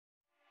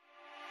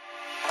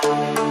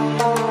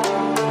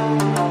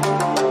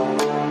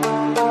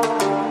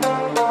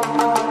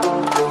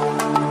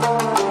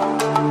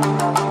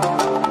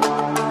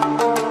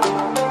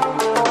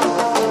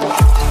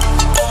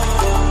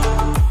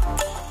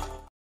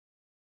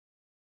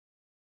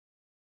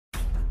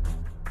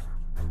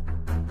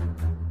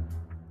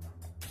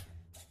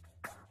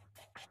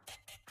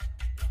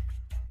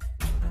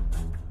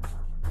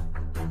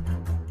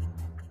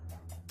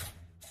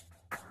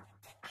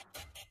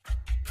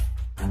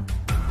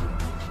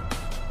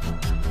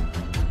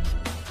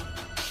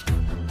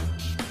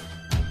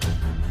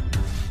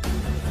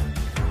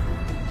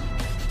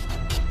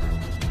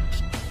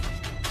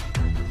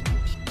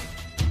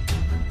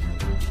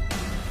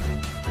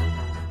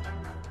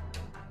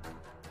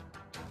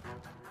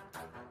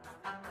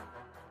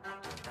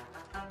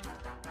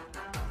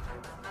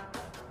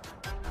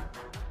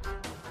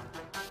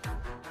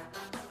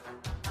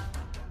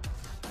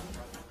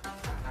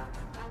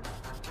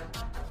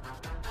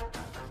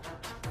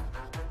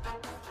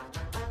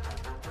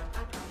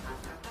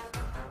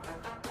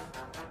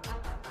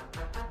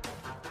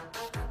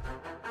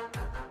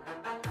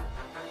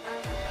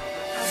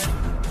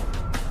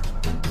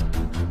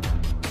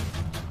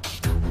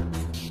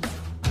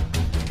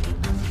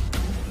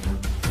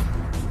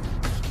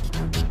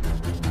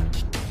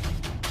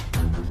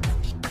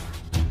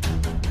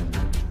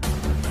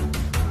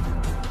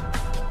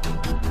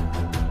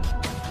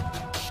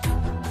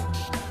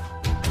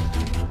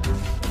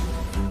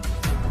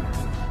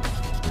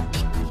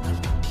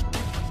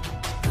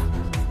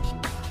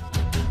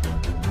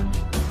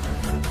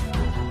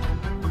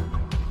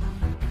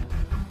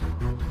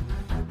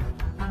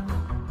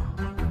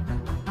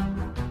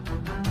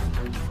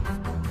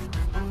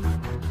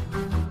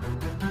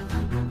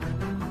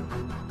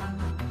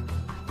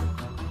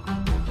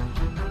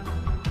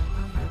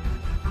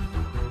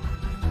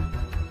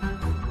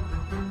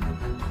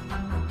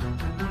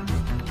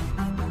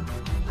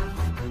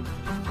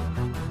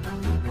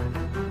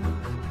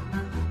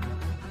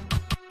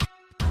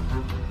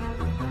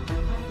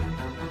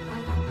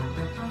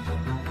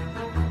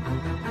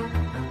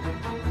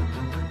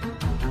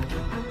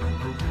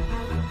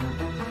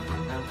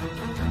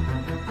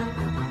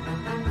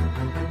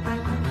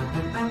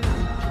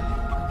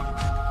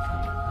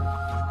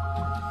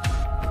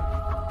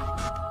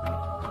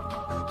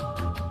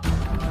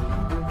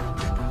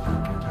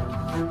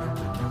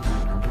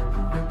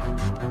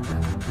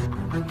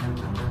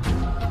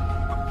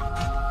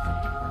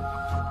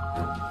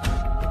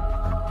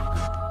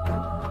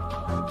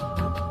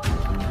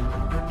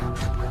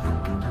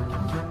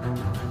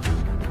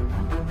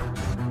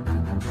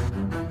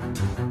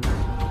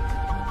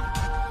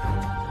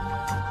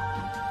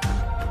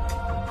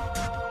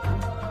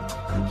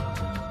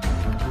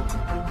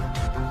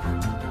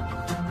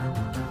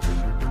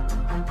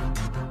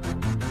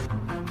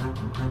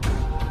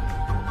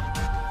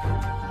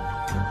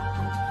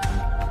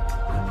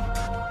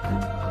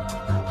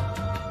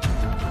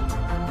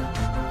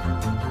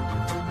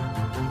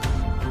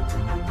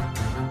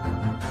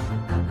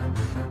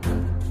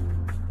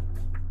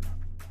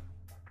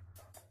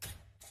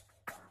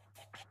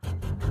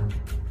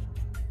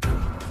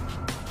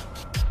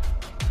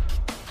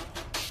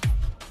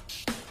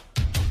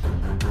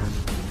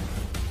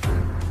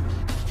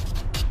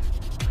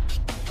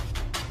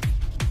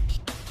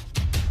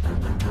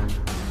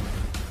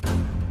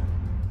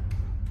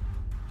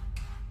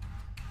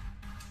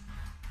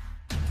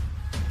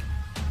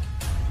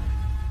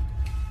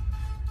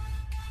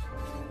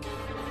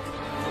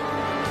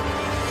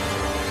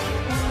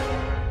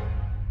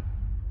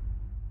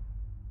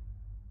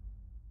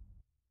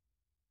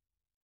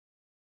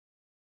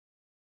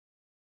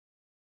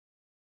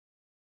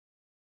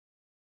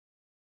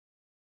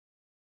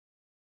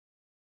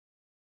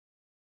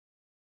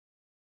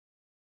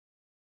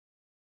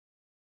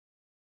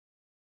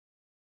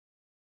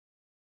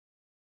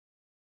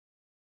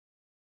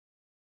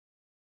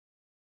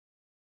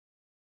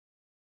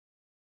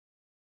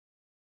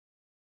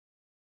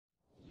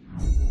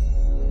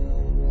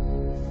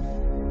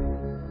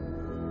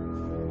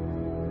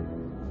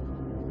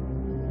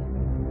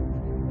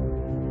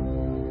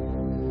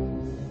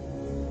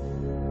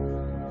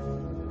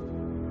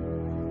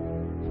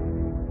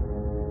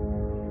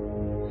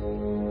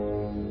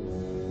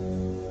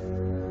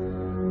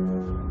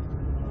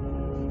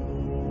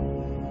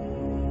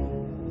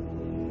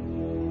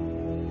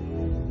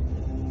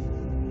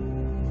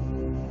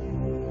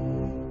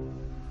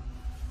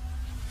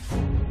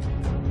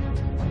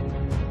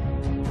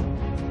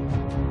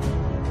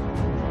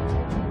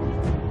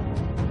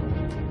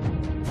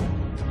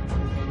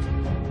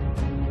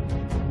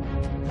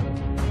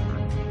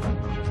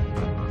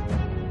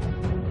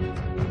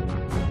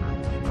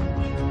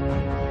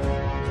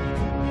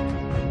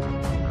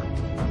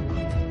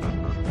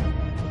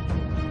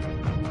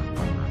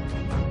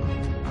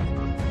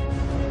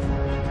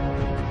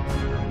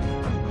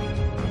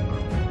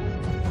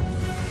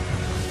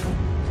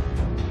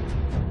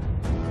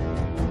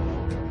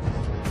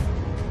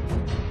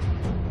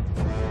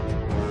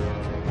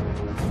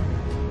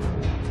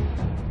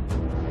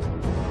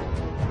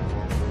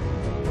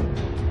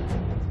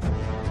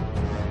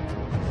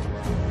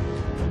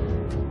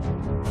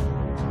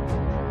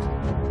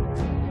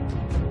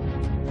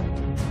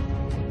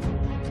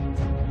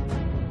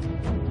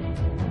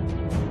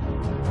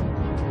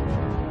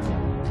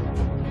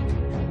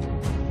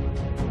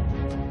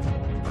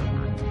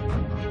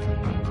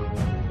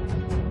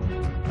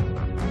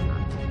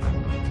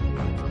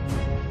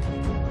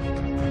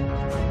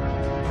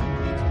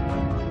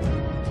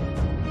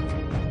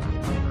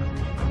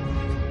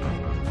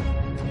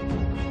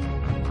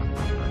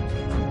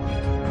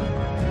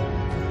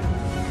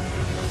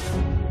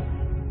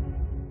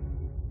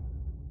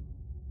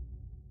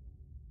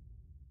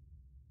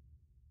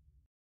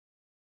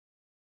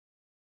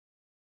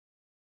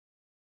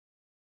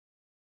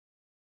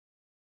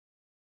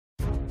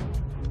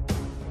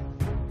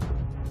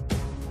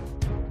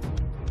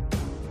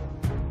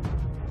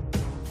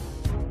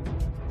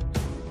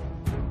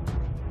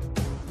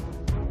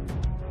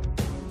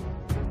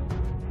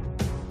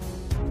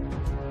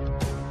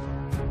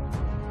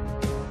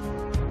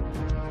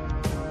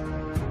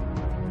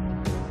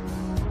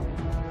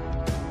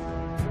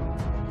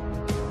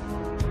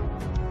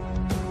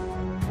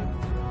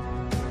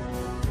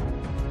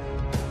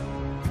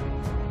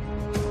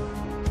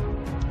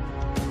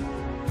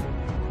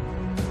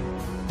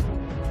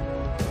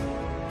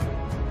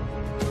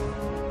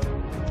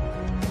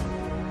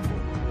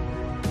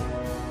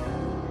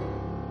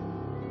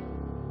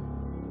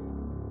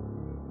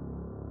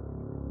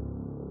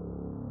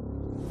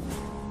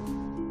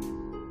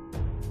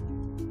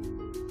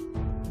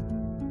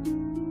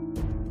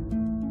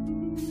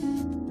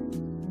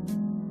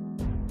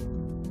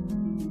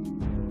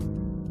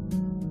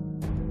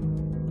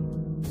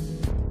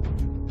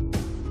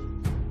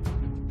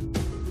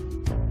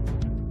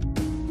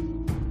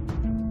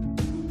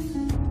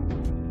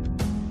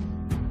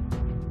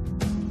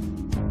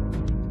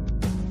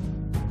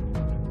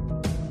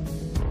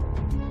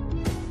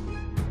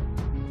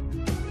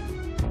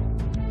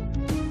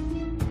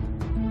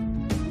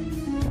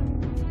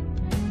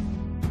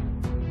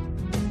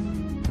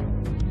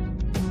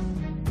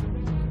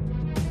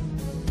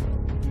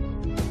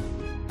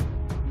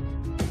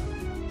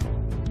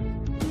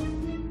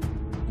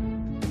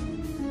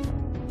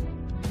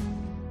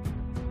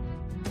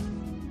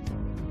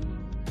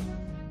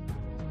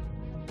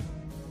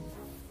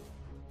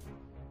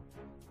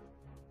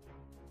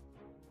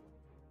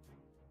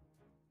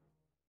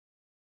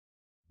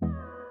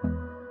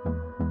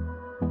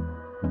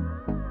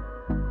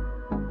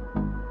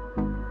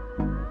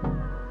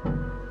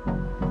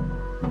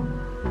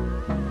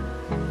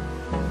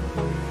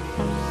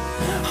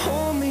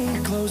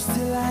close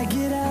till I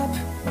get up.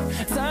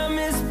 Time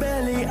is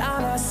barely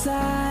on our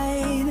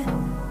side.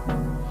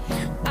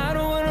 I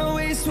don't wanna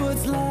waste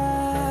what's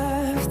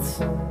left.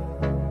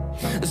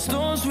 The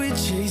storms we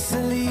chase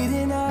are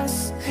leading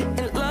us,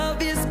 and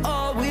love is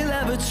all we'll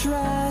ever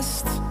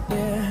trust.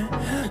 Yeah,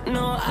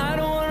 no, I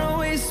don't wanna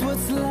waste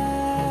what's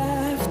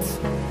left.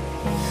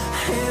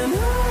 And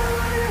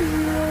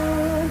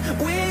on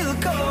we'll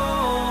go,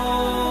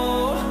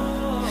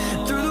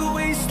 through the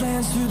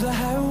wastelands, through the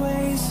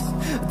highways,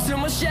 till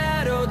my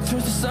shadow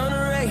turns to sun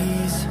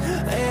rays.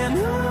 And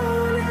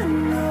on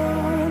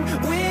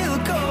we'll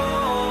go,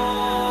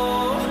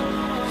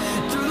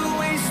 through the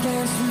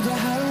wastelands, through the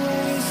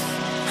highways,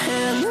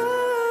 and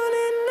on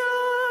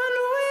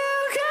we'll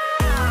go.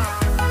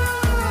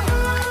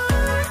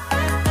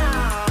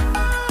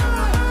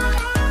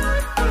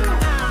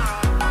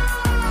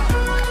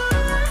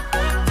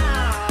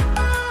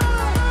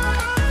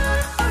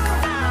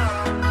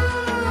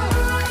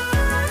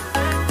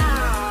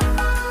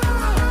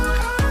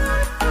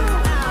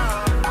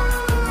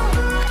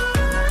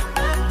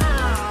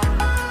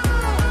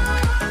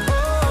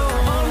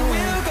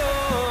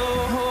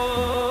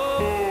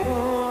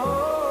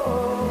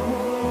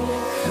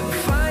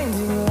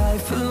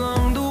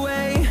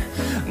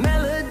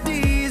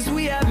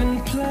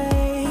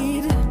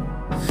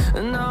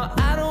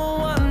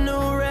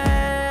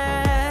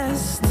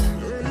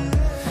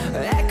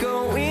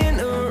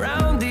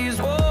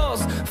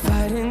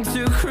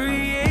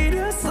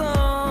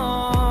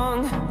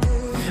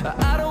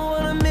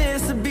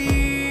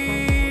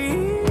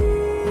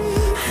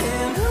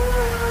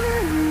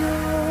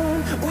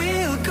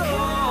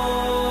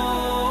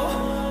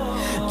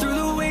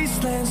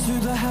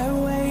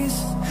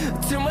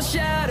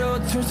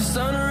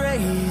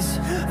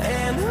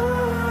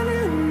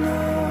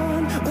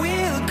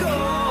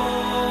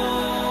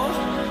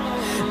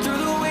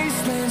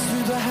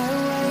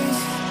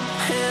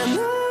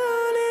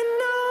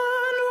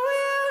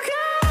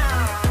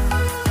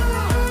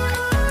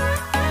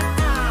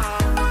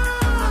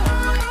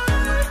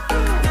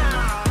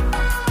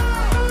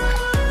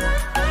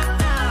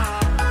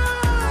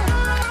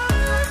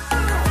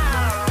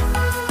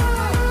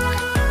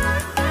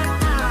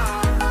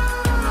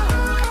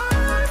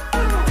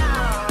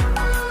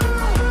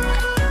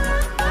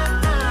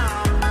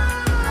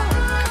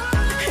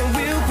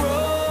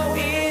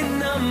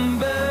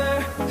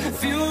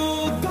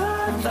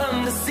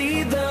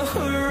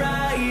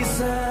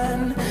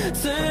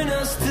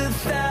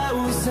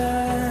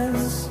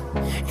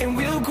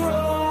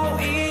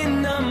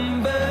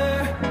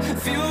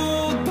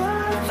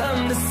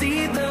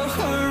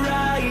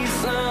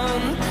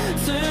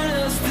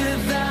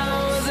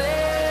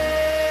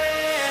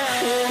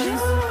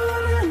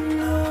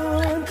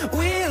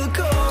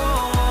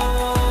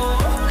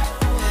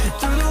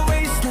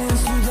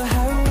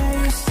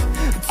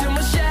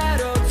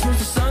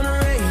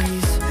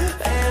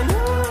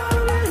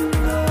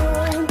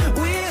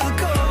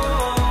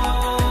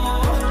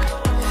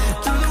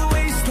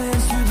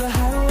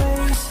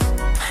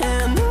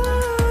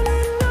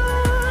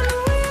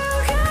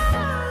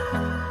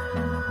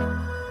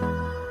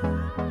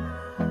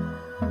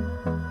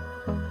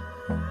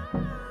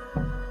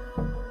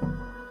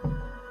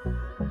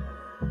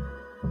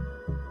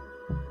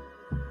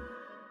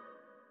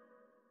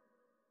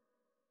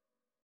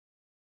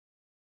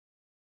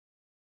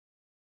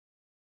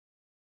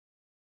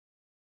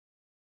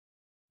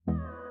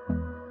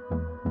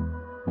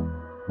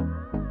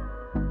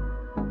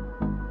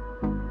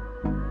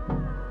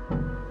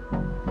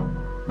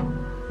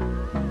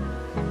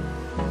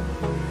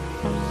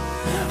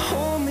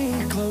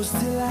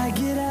 Till I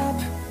get up,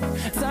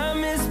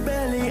 time is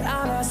barely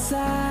on our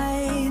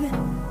side.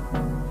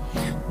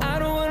 I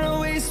don't wanna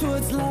waste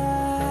what's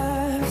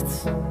left.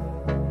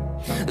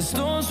 The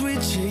storms we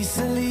chase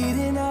are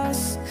leading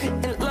us,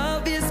 and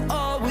love is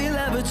all we'll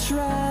ever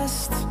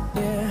trust.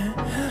 Yeah,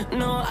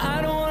 no,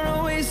 I don't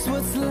wanna waste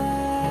what's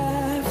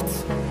left.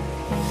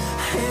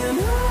 And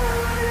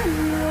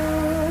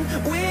on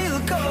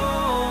we'll go,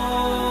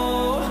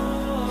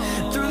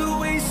 through the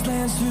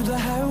wastelands, through the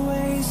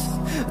highways,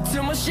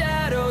 till my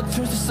shadow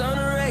turns to sun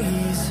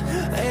rays.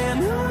 And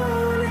on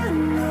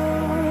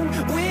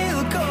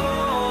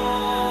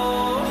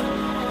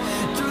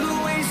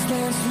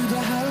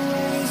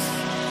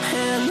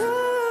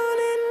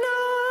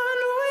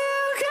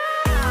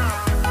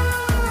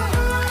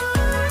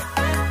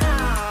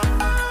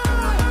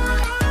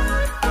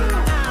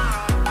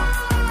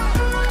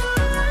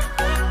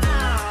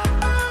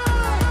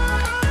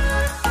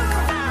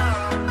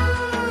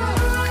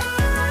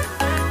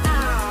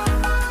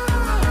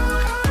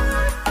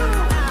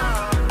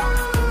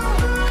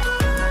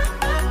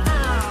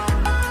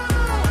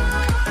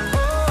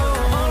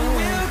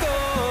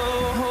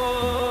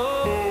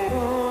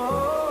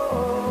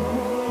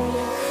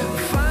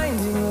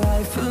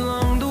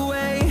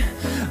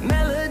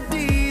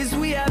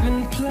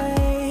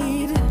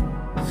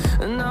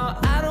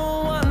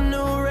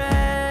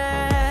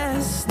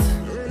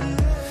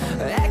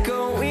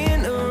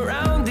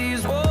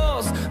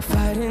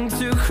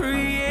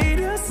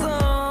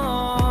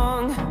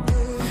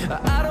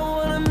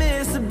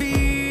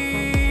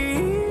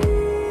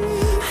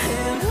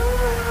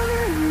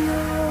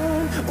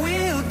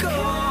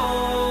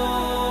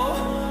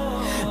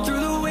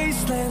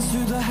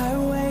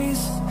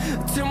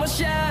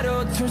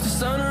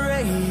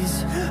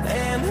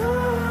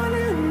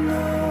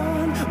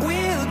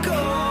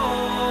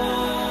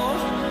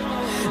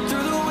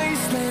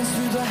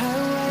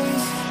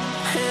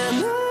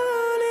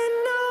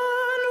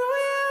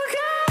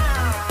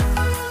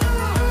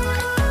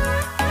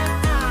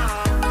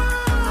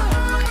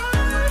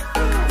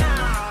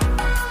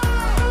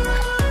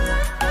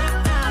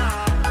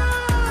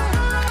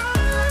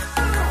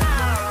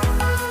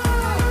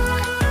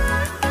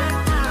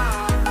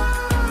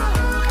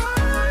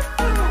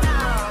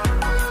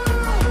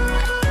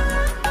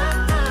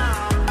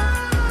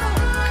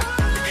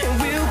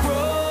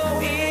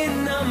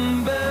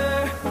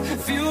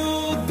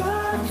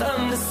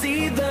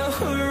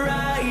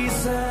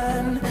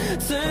thousand,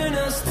 turn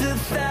us to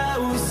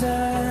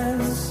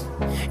thousands,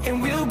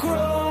 and we'll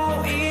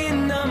grow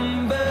in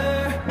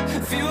number,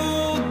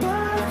 fueled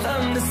by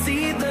them to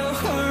see the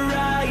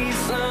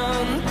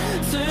horizon,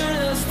 turn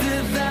us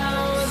to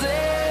thousands,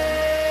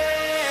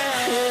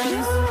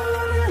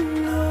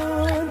 and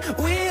on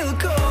we'll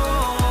go,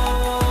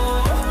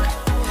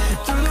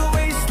 through the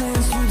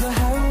wastelands, through the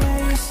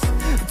highways,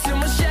 till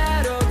my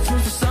shadow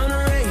turns to sun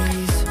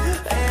rays,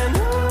 and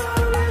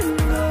on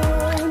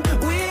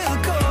we'll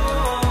go,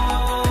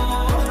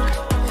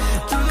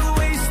 through the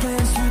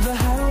wastelands, through the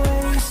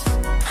highways,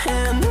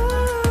 and on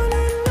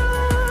we'll go.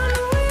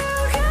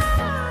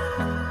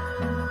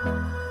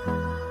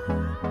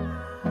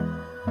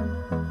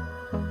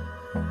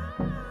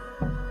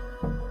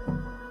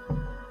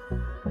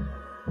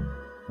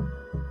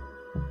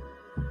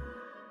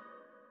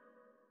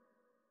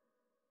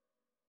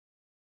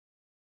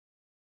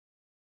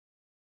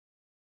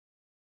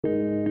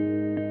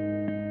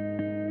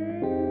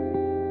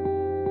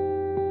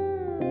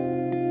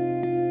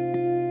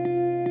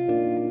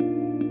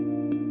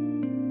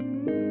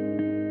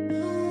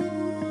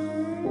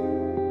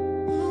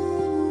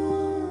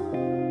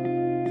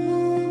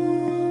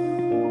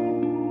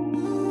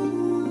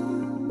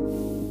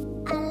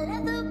 I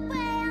love the way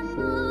I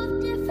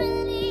move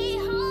differently,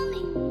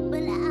 homie.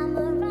 When I'm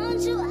around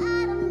you,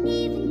 I don't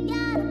even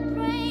got a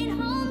brain,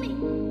 homie.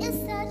 It's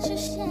such a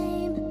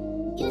shame.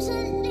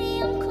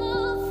 Usually I'm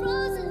cold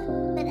frozen,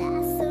 but I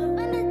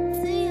surrender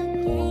to your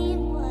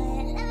game, boy.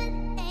 Love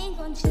it ain't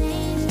gon'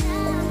 change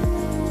now.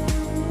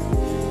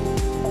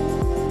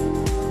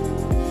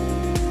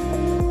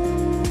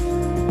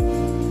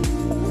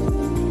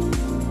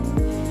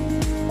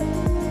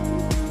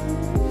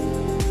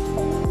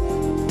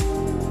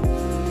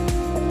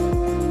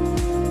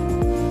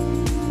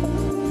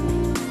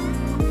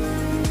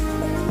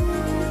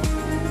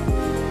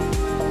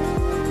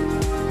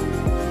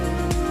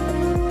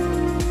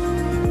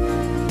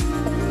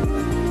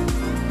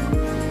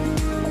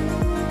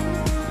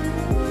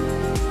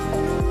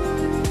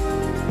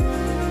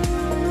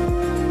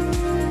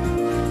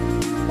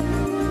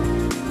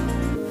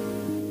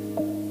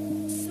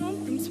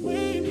 Something's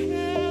weighing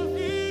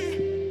heavy.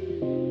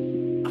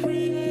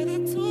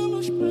 Created too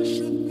much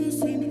pressure,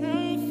 this ain't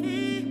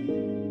healthy.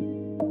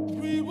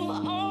 We were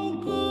all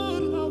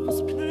good, love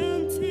was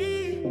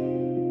plenty.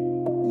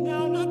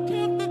 Now look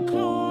at the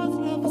cause,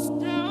 love is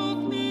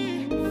down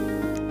me.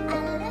 I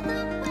love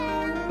the way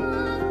I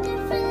move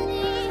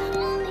differently,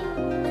 homie.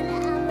 When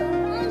I'm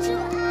around you,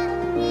 I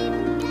don't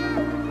even got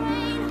a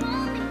brain,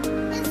 homie.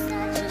 It's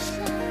such a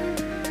shame.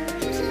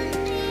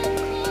 Usually I'm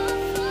cold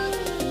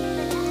frozen,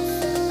 but I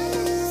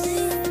surrender to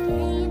your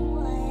game,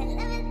 boy.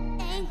 Love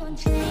it ain't gon'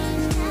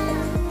 change